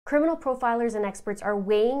Criminal profilers and experts are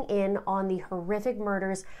weighing in on the horrific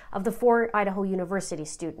murders of the 4 Idaho University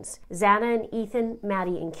students, Xana and Ethan,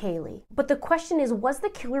 Maddie and Kaylee. But the question is, was the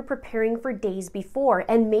killer preparing for days before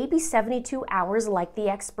and maybe 72 hours like the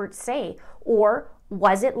experts say? Or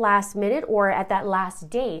was it last minute or at that last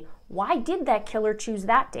day? Why did that killer choose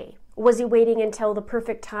that day? Was he waiting until the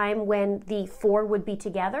perfect time when the 4 would be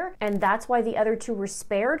together and that's why the other 2 were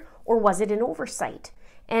spared? Or was it an oversight?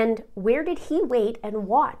 And where did he wait and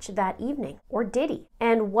watch that evening? Or did he?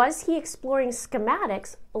 And was he exploring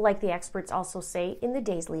schematics, like the experts also say, in the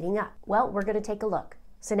days leading up? Well, we're going to take a look.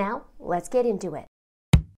 So now, let's get into it.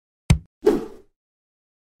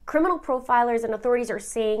 Criminal profilers and authorities are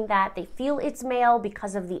saying that they feel it's male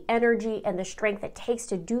because of the energy and the strength it takes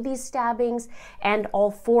to do these stabbings, and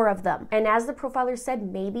all 4 of them. And as the profiler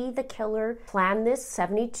said, maybe the killer planned this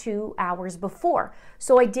 72 hours before.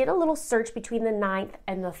 So I did a little search between the 9th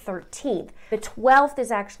and the 13th. The 12th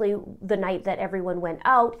is actually the night that everyone went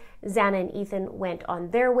out. Xana and Ethan went on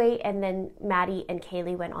their way, and then Maddie and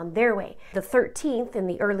Kaylee went on their way. The 13th, in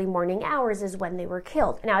the early morning hours, is when they were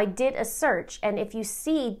killed. Now, I did a search, and if you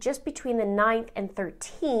see just between the 9th and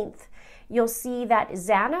 13th, you'll see that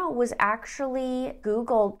Xana was actually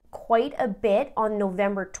Googled quite a bit on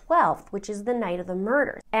November 12th, which is the night of the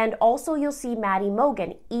murders. And also you'll see Maddie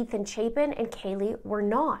Mogan. Ethan Chapin and Kaylee were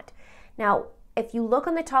not. Now, if you look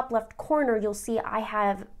on the top left corner, you'll see I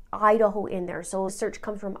have Idaho in there. So the search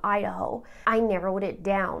comes from Idaho. I narrowed it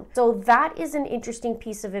down. So that is an interesting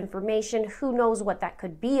piece of information. Who knows what that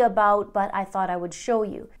could be about, but I thought I would show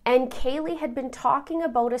you. And Kaylee had been talking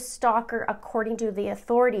about a stalker according to the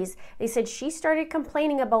authorities. They said she started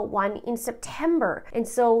complaining about one in September. And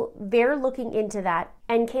so they're looking into that.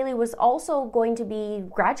 And Kaylee was also going to be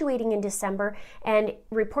graduating in December, and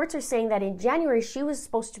reports are saying that in January she was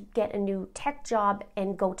supposed to get a new tech job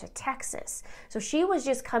and go to Texas. So she was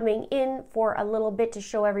just coming in for a little bit to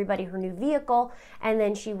show everybody her new vehicle, and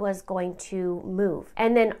then she was going to move.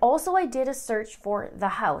 And then also I did a search for the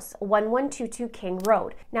house, 1122 King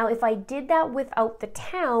Road. Now if I did that without the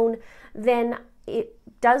town, then it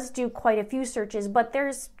does do quite a few searches, but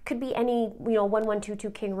could be any, 1122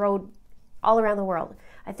 King Road all around the world.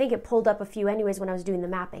 I think it pulled up a few anyways when I was doing the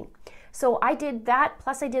mapping. So I did that,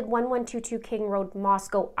 plus I did 1122 King Road,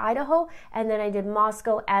 Moscow, Idaho, and then I did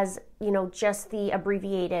Moscow as, just the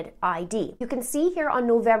abbreviated ID. You can see here on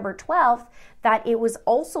November 12th that it was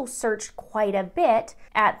also searched quite a bit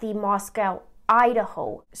at the Moscow,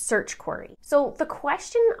 Idaho search query. So the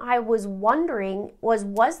question I was wondering was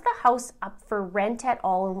the house up for rent at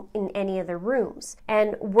all in any of the rooms?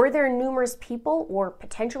 And were there numerous people or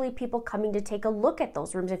potentially people coming to take a look at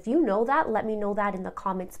those rooms? If you know that, let me know that in the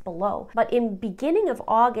comments below. But in beginning of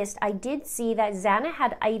August, I did see that Xana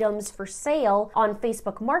had items for sale on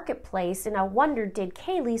Facebook Marketplace, and I wondered, did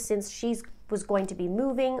Kaylee, since she was going to be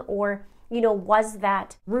moving, or was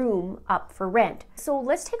that room up for rent? So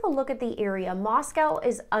let's take a look at the area. Moscow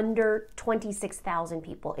is under 26,000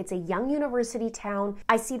 people. It's a young university town.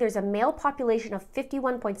 I see there's a male population of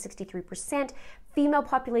 51.63%, female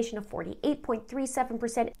population of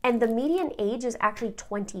 48.37%, and the median age is actually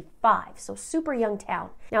 25, so super young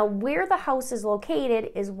town. Now, where the house is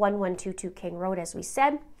located is 1122 King Road, as we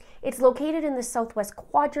said. It's located in the southwest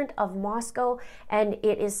quadrant of Moscow, and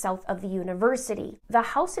it is south of the university. The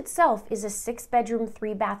house itself is a 6-bedroom,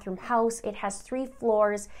 3-bathroom house. It has 3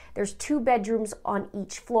 floors. There's 2 bedrooms on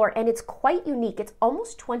each floor, and it's quite unique. It's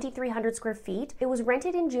almost 2,300 square feet. It was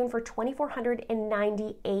rented in June for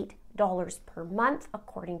 $2,498 per month,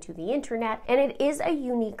 according to the internet, and it is a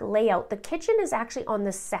unique layout. The kitchen is actually on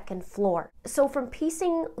the 2nd floor. So from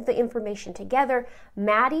piecing the information together,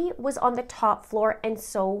 Maddie was on the top floor and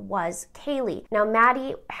so was Kaylee. Now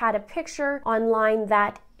Maddie had a picture online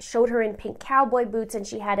that showed her in pink cowboy boots, and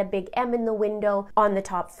she had a big M in the window on the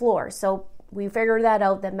top floor. So we figured that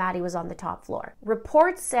out, that Maddie was on the top floor.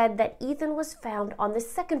 Reports said that Ethan was found on the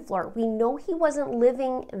 2nd floor. We know he wasn't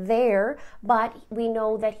living there, but we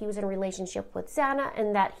know that he was in a relationship with Xana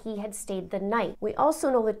and that he had stayed the night. We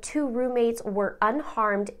also know the 2 roommates were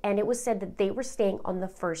unharmed, and it was said that they were staying on the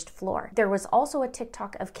 1st floor. There was also a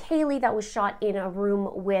TikTok of Kaylee that was shot in a room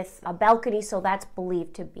with a balcony, so that's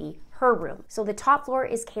believed to be her room. So the top floor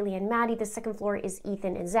is Kaylee and Maddie, the 2nd floor is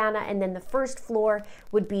Ethan and Xana, and then the 1st floor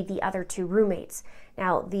would be the other 2 roommates.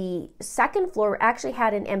 Now, the 2nd floor actually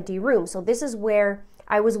had an empty room, so this is where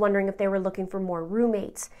I was wondering if they were looking for more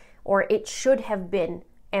roommates, or it should have been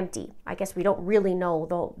empty. I guess we don't really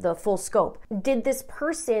know the full scope. Did this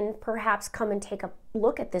person perhaps come and take a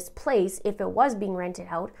look at this place if it was being rented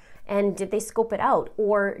out? And did they scope it out?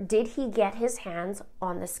 Or did he get his hands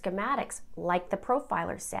on the schematics like the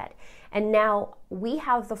profiler said? And now we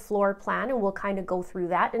have the floor plan, and we'll kind of go through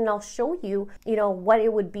that, and I'll show you, what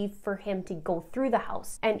it would be for him to go through the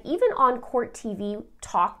house. And even on Court TV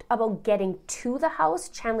talked about getting to the house.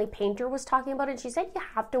 Chanley Painter was talking about it. She said you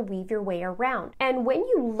have to weave your way around. And when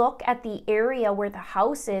you look at the area where the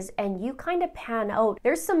house is and you kind of pan out,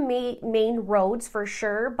 there's some main roads for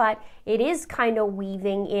sure, but it is kind of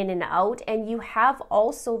weaving in and out. And you have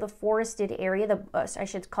also the forested area, I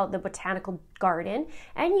should call it the botanical garden,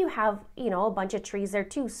 and you have, a bunch of trees there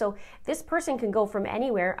too. So this person can go from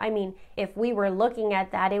anywhere. I mean, if we were looking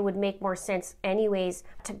at that, it would make more sense anyways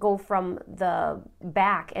to go from the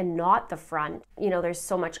back and not the front. There's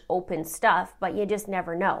so much open stuff, but you just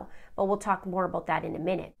never know. But we'll talk more about that in a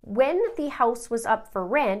minute. When the house was up for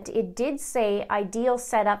rent, it did say ideal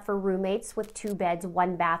setup for roommates with 2 beds,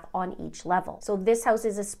 1 bath on each level. So this house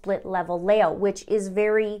is a split level layout, which is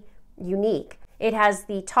very unique. It has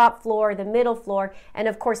the top floor, the middle floor, and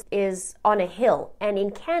of course is on a hill. And in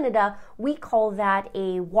Canada, we call that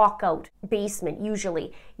a walkout basement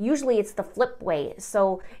usually. Usually it's the flip way.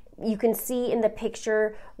 So you can see in the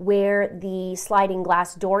picture where the sliding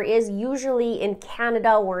glass door is. Usually in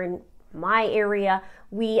Canada or in my area,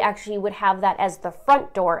 we actually would have that as the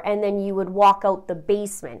front door, and then you would walk out the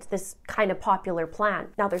basement, this kind of popular plan.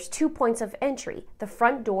 Now there's 2 points of entry. The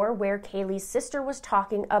front door, where Kaylee's sister was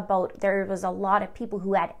talking about, there was a lot of people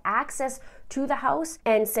who had access to the house,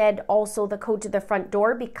 and said also the code to the front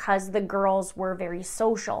door because the girls were very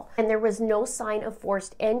social. And there was no sign of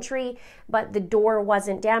forced entry, but the door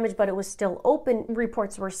wasn't damaged, but it was still open,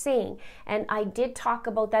 reports were saying. And I did talk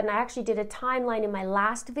about that, and I actually did a timeline in my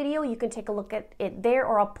last video. You can take a look at it there,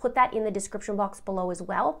 or I'll put that in the description box below as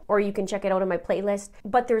well, or you can check it out on my playlist.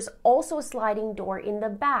 But there's also a sliding door in the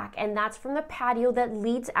back, and that's from the patio that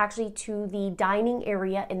leads actually to the dining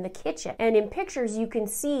area in the kitchen. And in pictures, you can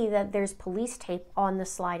see that there's police tape on the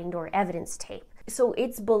sliding door, evidence tape. So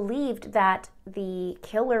it's believed that the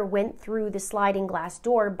killer went through the sliding glass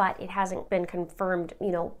door, but it hasn't been confirmed,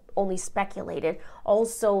 only speculated.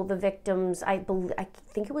 Also, the victims, I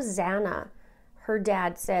think it was Xana, her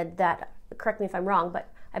dad said that, correct me if I'm wrong,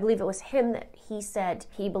 but I believe it was him that he said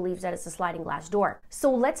he believes that it's a sliding glass door. So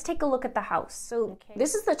let's take a look at the house. So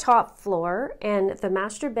this is the top floor, and the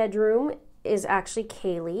master bedroom is actually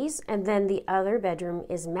Kaylee's, and then the other bedroom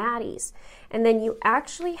is Maddie's. And then you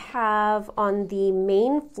actually have on the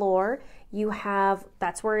main floor,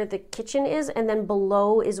 that's where the kitchen is, and then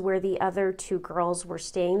below is where the other 2 girls were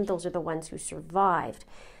staying. Those are the ones who survived.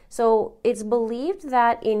 So it's believed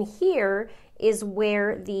that in here is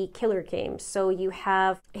where the killer came. So you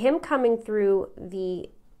have him coming through the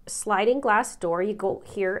sliding glass door. You go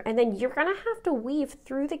here, and then you're gonna have to weave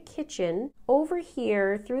through the kitchen, over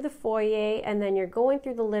here, through the foyer, and then you're going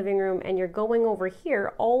through the living room, and you're going over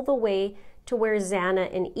here all the way to where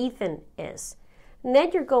Xana and Ethan is. And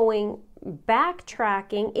then you're going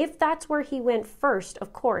backtracking, if that's where he went first,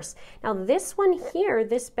 of course. Now this one here,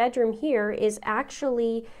 this bedroom here, is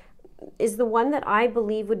the one that I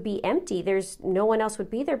believe would be empty. There's no one else would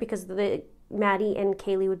be there because Maddie and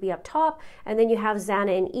Kaylee would be up top, and then you have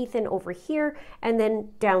Xana and Ethan over here, and then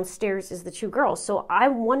downstairs is the 2 girls. So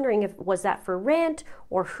I'm wondering was that for rent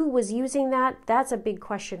or who was using that? That's a big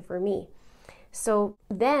question for me. So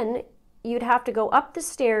then you'd have to go up the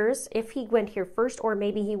stairs if he went here first, or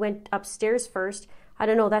maybe he went upstairs first. I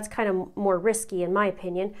don't know, that's kind of more risky in my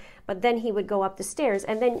opinion, but then he would go up the stairs,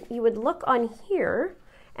 and then you would look on here,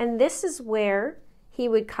 and this is where he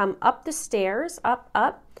would come up the stairs,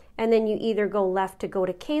 up, and then you either go left to go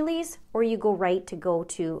to Kaylee's, or you go right to go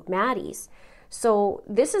to Maddie's. So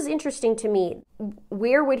this is interesting to me.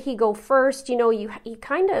 Where would he go first? You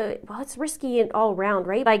kind of, it's risky all around,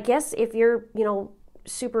 right? But I guess if you're,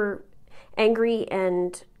 super angry,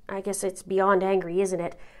 and I guess it's beyond angry, isn't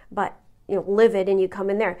it? But livid, and you come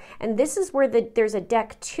in there. And this is where there's a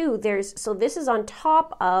deck too. So this is on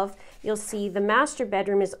top of, you'll see the master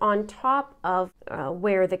bedroom is on top of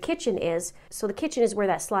where the kitchen is. So the kitchen is where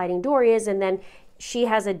that sliding door is, and then she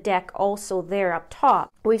has a deck also there up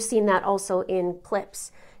top. We've seen that also in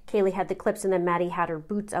clips. Kaylee had the clips, and then Maddie had her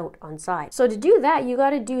boots out on side. So to do that, you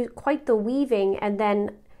got to do quite the weaving, and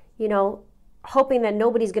then, hoping that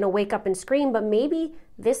nobody's going to wake up and scream. But maybe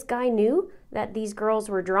this guy knew that these girls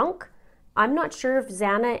were drunk. I'm not sure if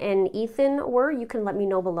Xana and Ethan were. You can let me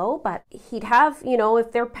know below. But he'd have,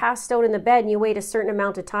 if they're passed out in the bed and you wait a certain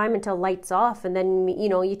amount of time until lights off, and then,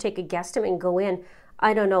 you take a guesstimate and go in.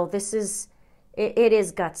 I don't know. It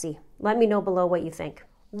is gutsy. Let me know below what you think.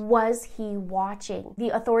 Was he watching? The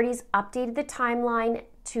authorities updated the timeline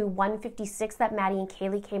to 1:56 that Maddie and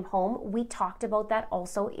Kaylee came home. We talked about that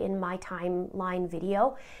also in my timeline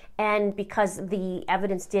video. And because the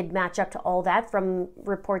evidence did match up to all that from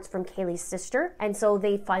reports from Kaylee's sister. And so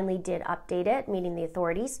they finally did update it, meaning the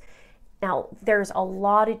authorities. Now, there's a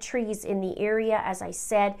lot of trees in the area, as I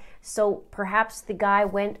said, so perhaps the guy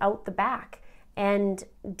went out the back. And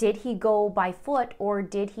did he go by foot, or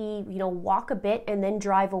did he, walk a bit and then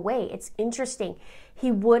drive away? It's interesting.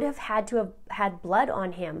 He would have had to have had blood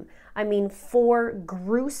on him. 4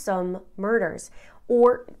 gruesome murders.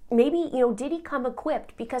 Or maybe, did he come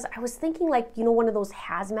equipped? Because I was thinking one of those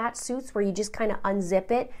hazmat suits where you just kind of unzip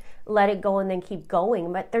it, let it go, and then keep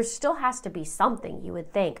going. But there still has to be something, you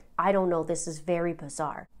would think. I don't know. This is very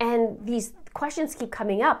bizarre. And these questions keep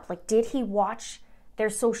coming up. Did he watch their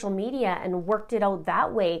social media and worked it out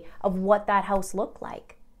that way of what that house looked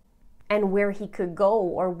like and where he could go,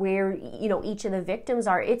 or where, each of the victims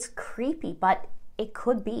are? It's creepy, but it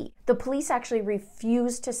could be. The police actually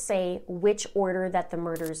refused to say which order that the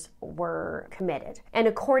murders were committed. And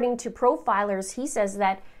according to profilers, he says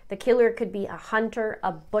that the killer could be a hunter,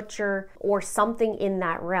 a butcher, or something in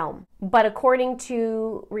that realm. But according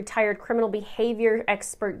to retired criminal behavior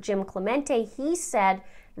expert Jim Clemente, he said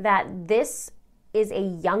that this is a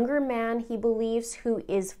younger man, he believes, who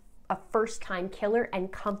is a first-time killer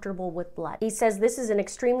and comfortable with blood. He says this is an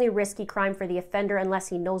extremely risky crime for the offender unless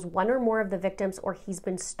he knows one or more of the victims or he's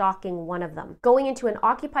been stalking one of them. Going into an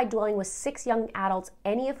occupied dwelling with 6 young adults,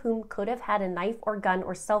 any of whom could have had a knife or gun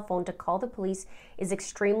or cell phone to call the police, is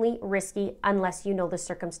extremely risky unless you know the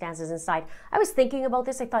circumstances inside. I was thinking about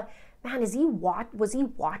this. I thought, man, was he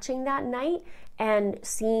watching that night and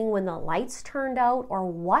seeing when the lights turned out, or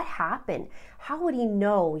what happened? How would he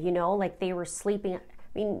know, they were sleeping?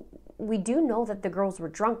 We do know that the girls were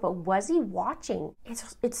drunk, but was he watching?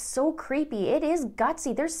 It's so creepy. It is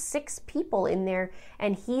gutsy. There's 6 people in there,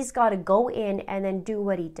 and he's got to go in and then do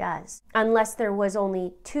what he does. Unless there was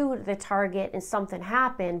only 2 to the target and something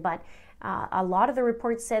happened, but a lot of the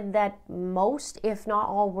reports said that most, if not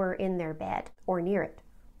all, were in their bed or near it,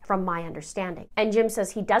 from my understanding. And Jim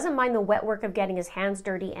says he doesn't mind the wet work of getting his hands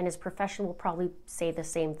dirty, and his profession will probably say the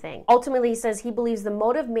same thing. Ultimately, he says he believes the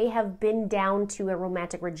motive may have been down to a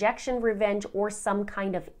romantic rejection, revenge, or some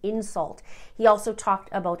kind of insult. He also talked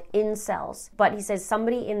about incels, but he says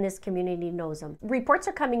somebody in this community knows him. Reports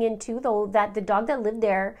are coming in too, though, that the dog that lived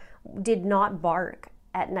there did not bark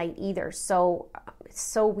at night either. So it's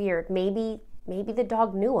so weird. Maybe the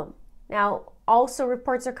dog knew him. Now, also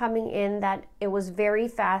reports are coming in that it was very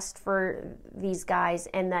fast for these guys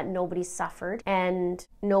and that nobody suffered and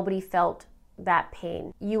nobody felt that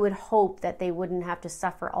pain. You would hope that they wouldn't have to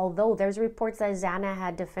suffer, although there's reports that Xana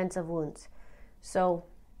had defensive wounds. So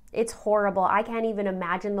it's horrible. I can't even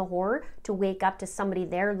imagine the horror to wake up to somebody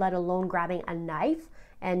there, let alone grabbing a knife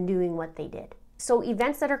and doing what they did. So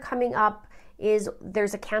events that are coming up is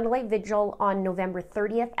there's a candlelight vigil on November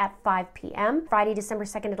 30th at 5 p.m. Friday, December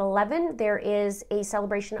 2nd at 11, there is a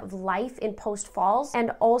celebration of life in Post Falls.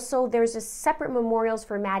 And also there's a separate memorials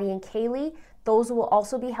for Maddie and Kaylee. Those will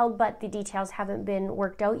also be held, but the details haven't been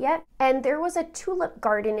worked out yet. And there was a tulip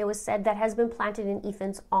garden, it was said, that has been planted in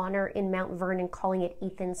Ethan's honor in Mount Vernon, calling it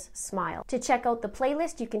Ethan's Smile. To check out the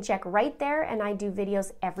playlist, you can check right there, and I do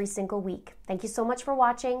videos every single week. Thank you so much for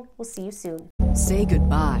watching. We'll see you soon. Say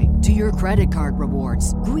goodbye to your credit card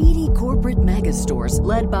rewards. Greedy corporate mega stores,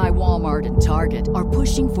 led by Walmart and Target, are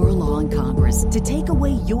pushing for a law in Congress to take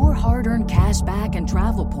away your hard-earned cash back and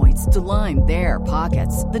travel points to line their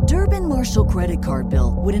pockets. The Durbin-Marshall credit card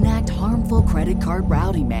bill would enact harmful credit card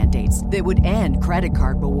routing mandates that would end credit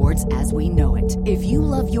card rewards as we know it. If you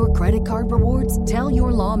love your credit card rewards, tell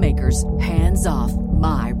your lawmakers, hands off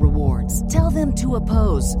my rewards. Tell them to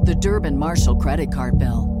oppose the Durbin-Marshall credit card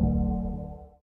bill.